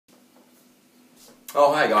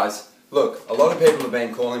Oh, hey guys. Look, a lot of people have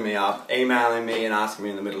been calling me up, emailing me and asking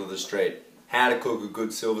me in the middle of the street how to cook a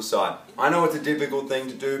good Silverside. I know it's a difficult thing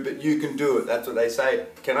to do, but you can do it. That's what they say.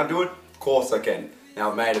 Can I do it? Of course I can. Now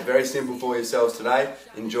I've made it very simple for yourselves today.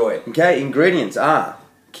 Enjoy. Okay, ingredients are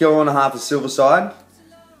 1.5 kilos of Silverside.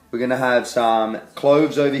 We're going to have some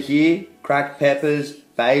cloves over here, cracked peppers,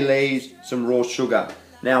 bay leaves, some raw sugar.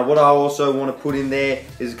 Now what I also want to put in there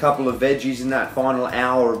is a couple of veggies in that final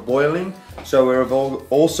hour of boiling. So we've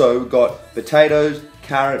also got potatoes,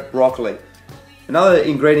 carrot, broccoli. Another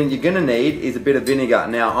ingredient you're going to need is a bit of vinegar.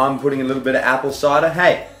 Now I'm putting a little bit of apple cider,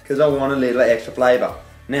 hey, because I want a little extra flavour.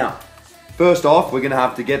 Now, first off, we're going to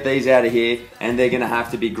have to get these out of here and they're going to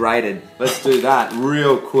have to be grated. Let's do that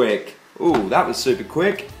real quick. Ooh, that was super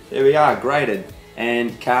quick. There we are, grated.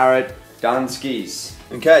 And carrot, done skis.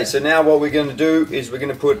 Okay, so now what we're going to do is we're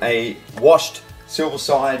going to put a washed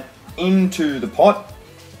Silverside into the pot.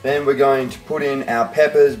 Then we're going to put in our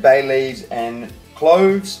peppers, bay leaves and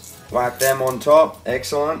cloves. Whack them on top,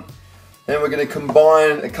 excellent. Then we're going to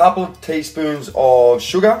combine a couple of teaspoons of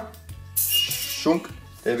sugar. Shunk,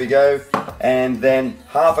 there we go. And then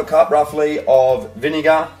half a cup roughly of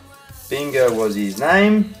vinegar. Bingo was his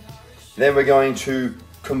name. Then we're going to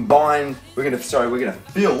combine, we're going to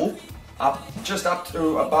fill up just up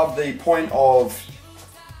to above the point of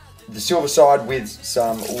the Silverside with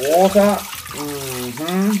some water.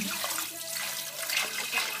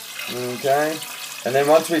 Okay, and then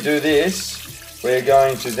once we do this, we're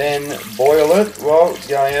going to then boil it. Whoa, it's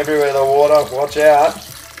going everywhere, the water, watch out.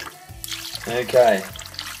 Okay.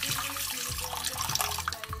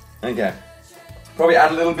 Okay. Probably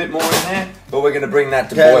add a little bit more in there, but we're going to bring that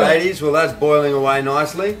to boil. Okay, ladies, well that's boiling away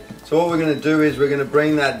nicely. So what we're going to do is we're going to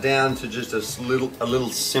bring that down to just a little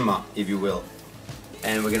simmer, if you will.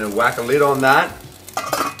 And we're going to whack a lid on that.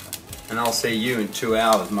 And I'll see you in 2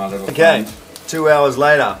 hours, my little friend. Okay, 2 hours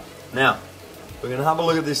later. Now, we're going to have a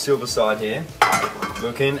look at this Silverside here.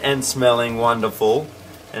 Looking and smelling wonderful.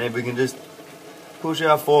 And if we can just push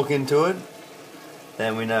our fork into it,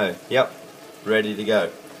 then we know, yep, ready to go.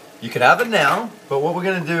 You can have it now, but what we're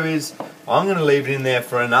going to do is, I'm going to leave it in there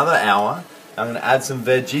for another hour. I'm going to add some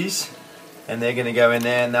veggies, and they're going to go in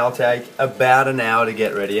there, and they'll take about an hour to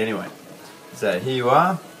get ready anyway. So here you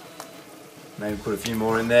are. Maybe put a few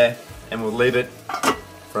more in there, and we'll leave it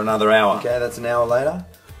for another hour. Okay, that's an hour later.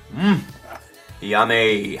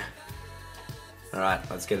 Yummy. Alright,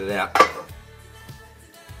 let's get it out.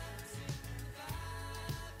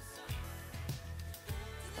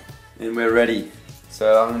 And we're ready.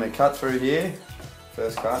 So I'm going to cut through here.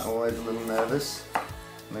 First cut, always a little nervous.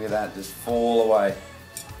 Look at that, just fall away.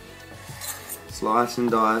 Slice and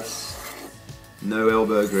dice. No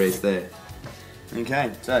elbow grease there.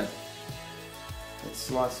 Okay, so let's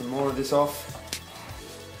slice some more of this off.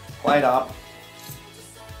 Plate up.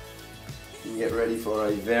 And get ready for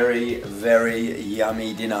a very, very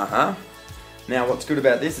yummy dinner, huh? Now what's good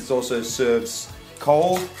about this, it also serves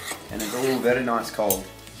cold, and it's all very nice cold.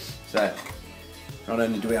 So, not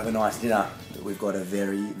only do we have a nice dinner, but we've got a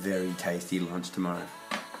very, very tasty lunch tomorrow.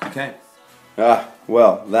 Okay.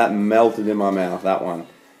 Well, that melted in my mouth, that one.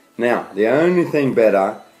 Now, the only thing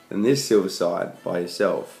better than this Silverside by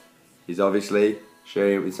yourself is obviously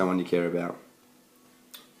sharing it with someone you care about.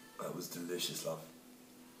 That was delicious, love.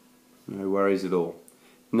 No worries at all.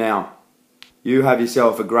 Now, you have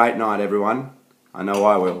yourself a great night, everyone. I know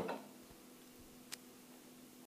I will.